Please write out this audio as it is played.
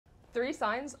3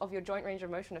 signs of your joint range of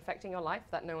motion affecting your life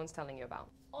that no one's telling you about.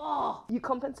 Oh! You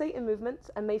compensate in movements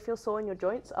and may feel sore in your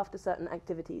joints after certain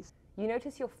activities. You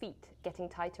notice your feet getting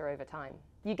tighter over time.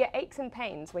 You get aches and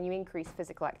pains when you increase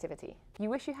physical activity. You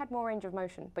wish you had more range of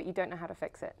motion, but you don't know how to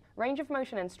fix it. Range of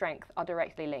motion and strength are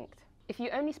directly linked. If you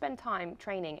only spend time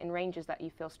training in ranges that you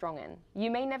feel strong in, you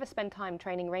may never spend time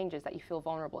training ranges that you feel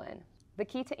vulnerable in. The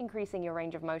key to increasing your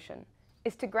range of motion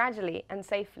is to gradually and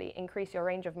safely increase your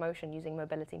range of motion using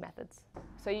mobility methods,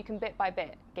 so you can bit by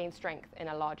bit gain strength in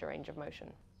a larger range of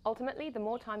motion. Ultimately, the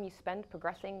more time you spend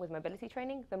progressing with mobility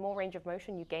training, the more range of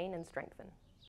motion you gain and strengthen.